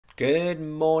Good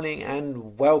morning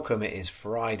and welcome. It is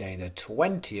Friday the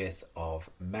 20th of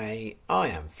May. I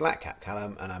am Flat Cap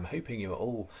Callum and I'm hoping you're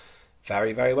all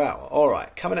very, very well.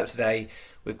 Alright, coming up today,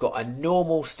 we've got a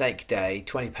normal steak day,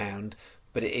 £20,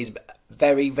 but it is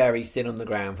very, very thin on the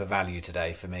ground for value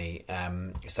today for me.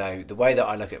 So the way that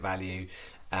I look at value,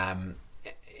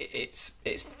 it's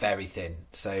very thin.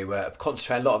 So I've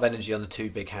concentrated a lot of energy on the two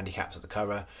big handicaps at the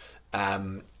Curragh.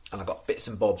 And I've got bits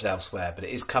and bobs elsewhere, but it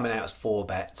is coming out as 4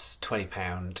 bets,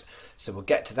 £20. So we'll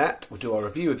get to that. We'll do our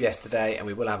review of yesterday and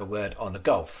we will have a word on the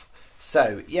golf.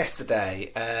 So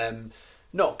yesterday,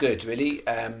 not good really.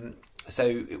 So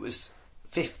it was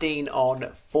 15 on,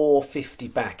 450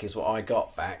 back is what I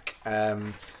got back.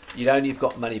 You'd only have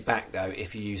got money back though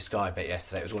if you used Sky Bet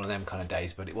yesterday. It was one of them kind of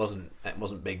days, but it wasn't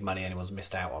big money anyone's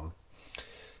missed out on.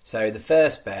 So the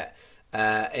first bet,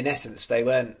 in essence, they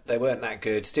weren't that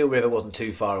good. Steel River wasn't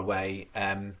too far away,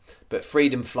 but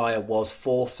Freedom Flyer was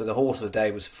fourth, so the horse of the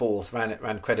day was fourth.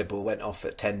 Ran credible, went off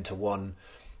at 10-1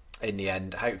 in the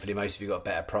end. Hopefully, most of you got a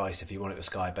better price if you want it with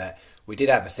Sky Bet. We did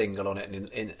have a single on it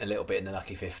in a little bit in the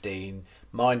lucky 15.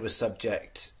 Mine was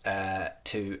subject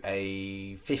to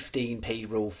a 15p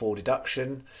rule for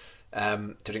deduction.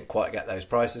 Didn't quite get those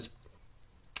prices,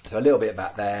 so a little bit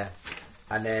back there.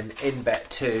 And then in bet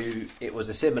 2, it was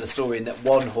a similar story in that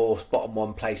one horse, bottom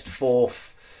one, placed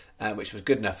fourth, which was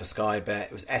good enough for Sky Bet.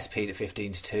 It was SP'd at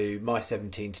 15-2. My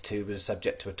 17-2 was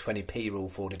subject to a 20p rule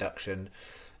for deduction.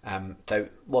 So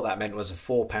what that meant was a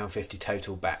 £4.50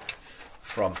 total back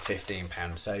from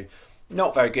 £15. So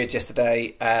not very good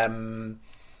yesterday.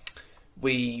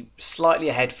 We slightly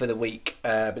ahead for the week,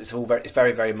 but it's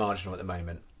very, very marginal at the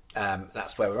moment.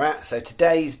 That's where we're at. So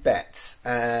today's bets.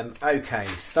 Okay,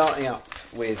 starting up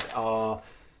with our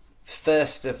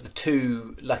first of the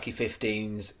two lucky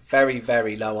 15s. Very,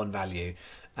 very low on value.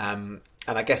 And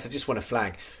I guess I just want to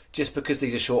flag, just because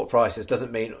these are short prices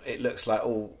doesn't mean it looks like,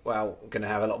 oh, well, I'm going to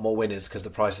have a lot more winners because the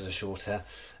prices are shorter.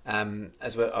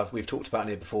 As we've talked about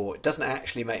here before, it doesn't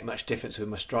actually make much difference with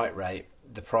my strike rate,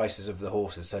 the prices of the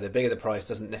horses. So the bigger the price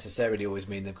doesn't necessarily always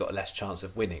mean they've got a less chance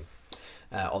of winning.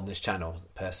 On this channel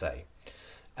per se.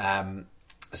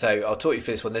 So I'll talk you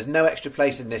through this one. There's no extra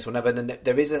places in this one other than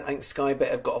there is, I think Sky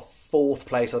Bet have got a fourth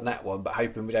place on that one, but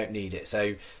hoping we don't need it.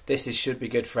 So this should be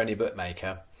good for any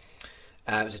bookmaker.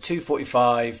 It's a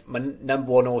 245. My number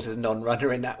one horse is a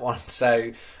non-runner in that one,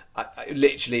 so I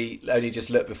literally only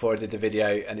just looked before I did the video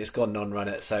and it's gone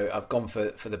non-runner, so I've gone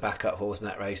for the backup horse in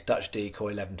that race, Dutch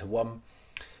Decoy 11-1.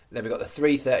 Then we've got the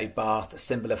 330 Bath,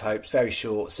 Symbol of Hope, it's very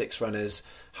short, 6 runners,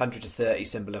 100-30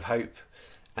 Symbol of Hope.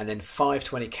 And then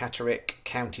 520 Catterick,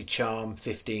 County Charm,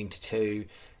 15-2.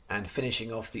 And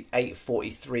finishing off the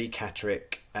 843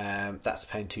 Catterick, that's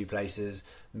paying 2 places,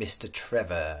 Mr.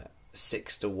 Trevor,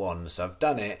 6-1. So I've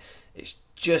done it. It's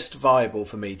just viable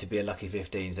for me to be a lucky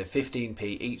 15. So 15p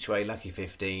each way, lucky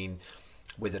 15,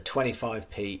 with a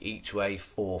 25p each way,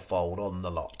 fourfold on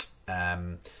the lot.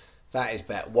 That is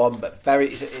bet 1, but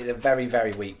it's a very,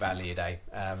 very weak value day.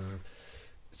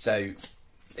 So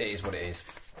it is what it is.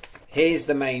 Here's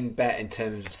the main bet in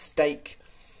terms of stake.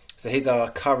 So here's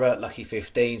our Curragh lucky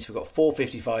 15. So we've got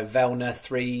 455 Velna,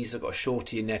 3s. I've got a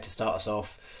shorty in there to start us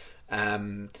off.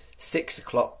 6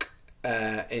 o'clock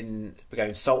we're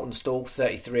going Saltonstall,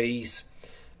 33s.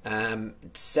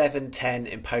 7:10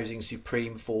 Imposing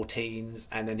Supreme, 14s.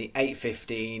 And then the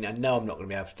 8:15, I know I'm not going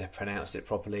to be able to pronounce it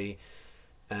properly.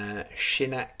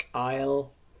 Shinak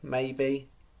Isle, maybe,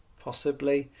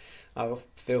 possibly.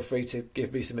 Feel free to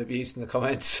give me some abuse in the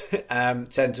comments.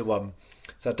 10-1.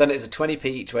 So I've done it as a 20p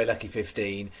each way, lucky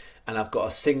 15, and I've got a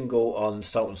single on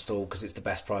Saltonstall because it's the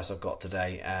best price I've got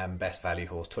today. Best value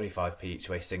horse, 25p each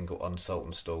way, single on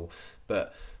Saltonstall.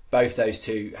 But both those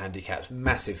two handicaps,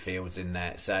 massive fields in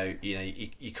there, so you know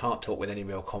you can't talk with any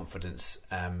real confidence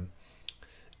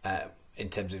in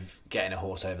terms of getting a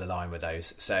horse over the line with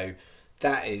those. So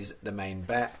that is the main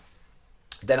bet.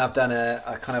 Then I've done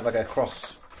a kind of like a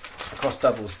cross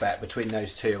doubles bet between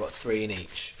those two. I've got 3 in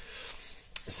each.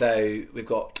 So we've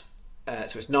got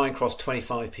so it's 9 cross,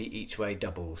 25p each way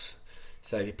doubles.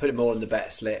 So if you put them all in the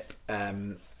bet slip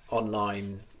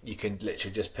online, you can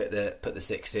literally just put the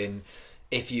 6 in.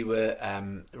 If you were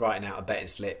writing out a betting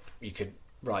slip, you could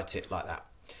write it like that.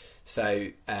 So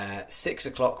 6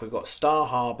 o'clock we've got Star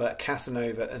Harbour,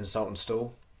 Casanova and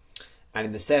Saltonstall. And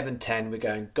in the 7:10 we're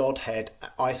going Godhead,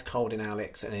 Ice Cold in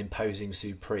Alex and Imposing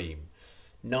Supreme.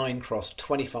 9 cross,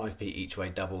 25p each way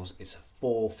doubles. It's a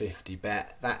 450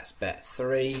 bet. That's bet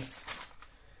 3.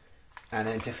 And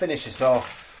then to finish us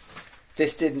off,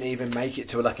 this didn't even make it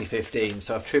to a lucky 15,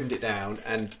 so I've trimmed it down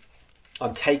and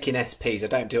I'm taking SPs. I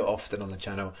don't do it often on the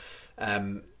channel.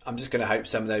 I'm just going to hope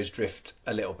some of those drift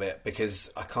a little bit,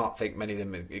 because I can't think many of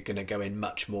them are going to go in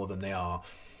much more than they are.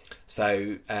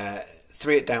 So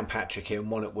 3 at Downpatrick here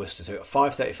and 1 at Worcester. So we've got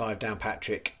 5.35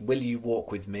 Downpatrick, Will You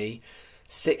Walk With Me,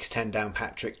 6.10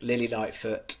 Downpatrick, Lily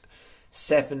Lightfoot,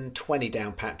 7.20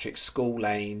 Downpatrick, School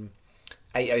Lane,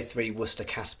 8.03 Worcester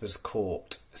Casper's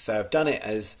Court. So I've done it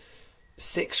as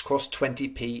 6 cross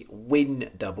 20p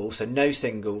win doubles, so no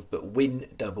singles but win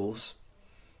doubles,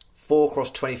 4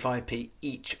 cross 25p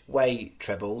each way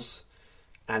trebles,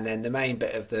 and then the main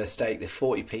bit of the stake, the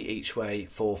 40p each way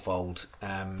fourfold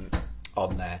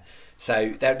on there.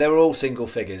 So they're all single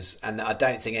figures, and I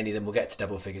don't think any of them will get to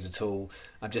double figures at all.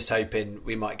 I'm just hoping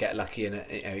we might get lucky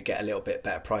and get a little bit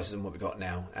better prices than what we've got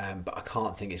now, but I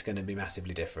can't think it's going to be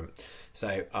massively different.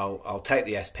 So I'll take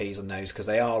the SPs on those, because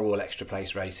they are all extra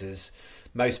place races.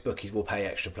 Most bookies will pay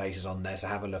extra places on there, so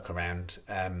have a look around.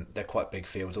 They're quite big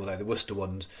fields, although the Worcester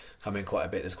ones come in quite a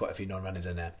bit. There's quite a few non-runners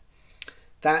in there.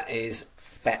 That is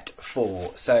bet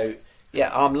 4. So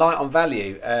yeah, I'm light on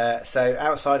value. So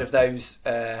outside of those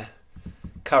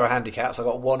Curragh handicaps, I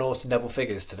got 1 horse in double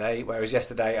figures today, whereas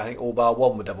yesterday I think all bar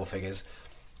 1 were double figures,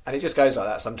 and it just goes like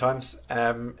that sometimes.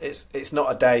 It's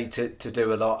not a day to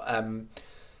do a lot.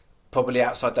 Probably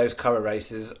outside those Curragh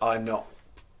races, I'm not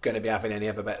going to be having any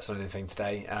other bets on anything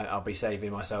today. I'll be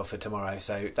saving myself for tomorrow.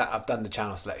 So that I've done the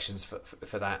channel selections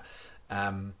for that.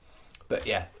 But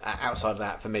yeah, outside of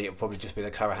that, for me, it'll probably just be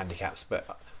the Curragh handicaps.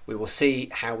 But we will see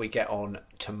how we get on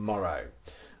tomorrow.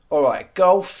 All right,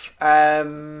 golf.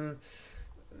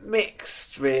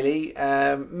 Mixed, really.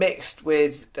 Mixed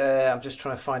with, I'm just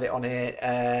trying to find it on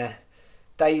here.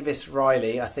 Davis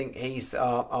Riley, I think he's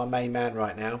our main man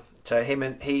right now. So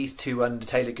he's 2 under,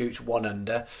 Taylor Gooch 1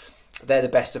 under. They're the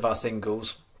best of our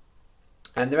singles.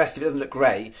 And the rest of it doesn't look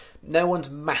great. No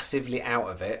one's massively out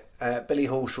of it. Billy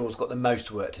Hawshaw's got the most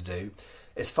work to do.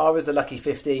 As far as the Lucky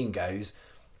 15 goes,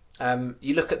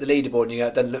 you look at the leaderboard and you go,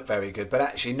 it doesn't look very good. But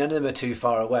actually, none of them are too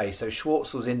far away. So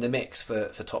Schwartzel's in the mix for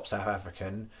top South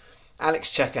African.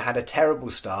 Alex Checker had a terrible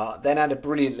start, then had a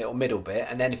brilliant little middle bit,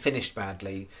 and then finished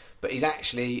badly. But he's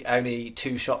actually only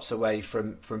 2 shots away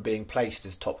from being placed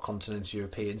as top continental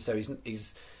European. So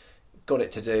he's got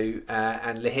it to do,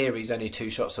 and Lahiri's only 2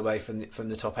 shots away from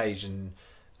the top Asian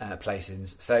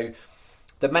placings. So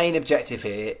the main objective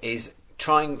here is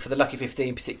trying, for the Lucky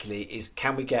 15 particularly, is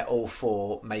can we get all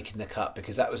 4 making the cut,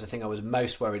 because that was the thing I was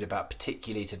most worried about,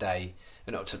 particularly today,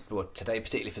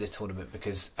 particularly for this tournament,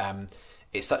 because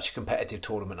it's such a competitive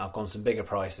tournament. I've gone some bigger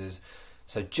prices,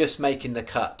 so just making the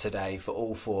cut today for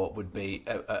all 4 would be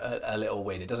a little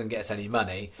win. It doesn't get us any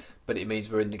money, but it means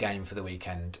we're in the game for the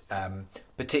weekend.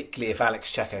 Particularly if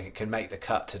Alex Checker can make the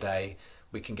cut today,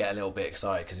 we can get a little bit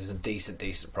excited, because it's a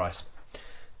decent price.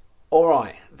 All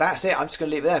right, that's it. I'm just going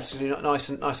to leave it there. I'm just going to do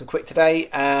it nice and quick today.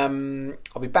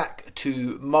 I'll be back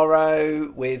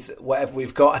tomorrow with whatever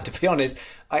we've got. And to be honest,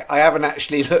 I haven't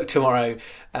actually looked tomorrow.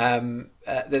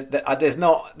 There's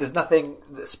nothing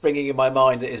that's springing in my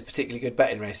mind that is a particularly good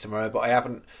betting race tomorrow, but I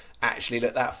haven't actually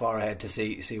looked that far ahead to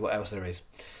see what else there is.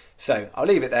 So I'll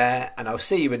leave it there, and I'll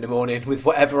see you in the morning with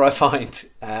whatever I find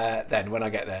then when I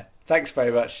get there. Thanks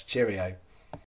very much. Cheerio.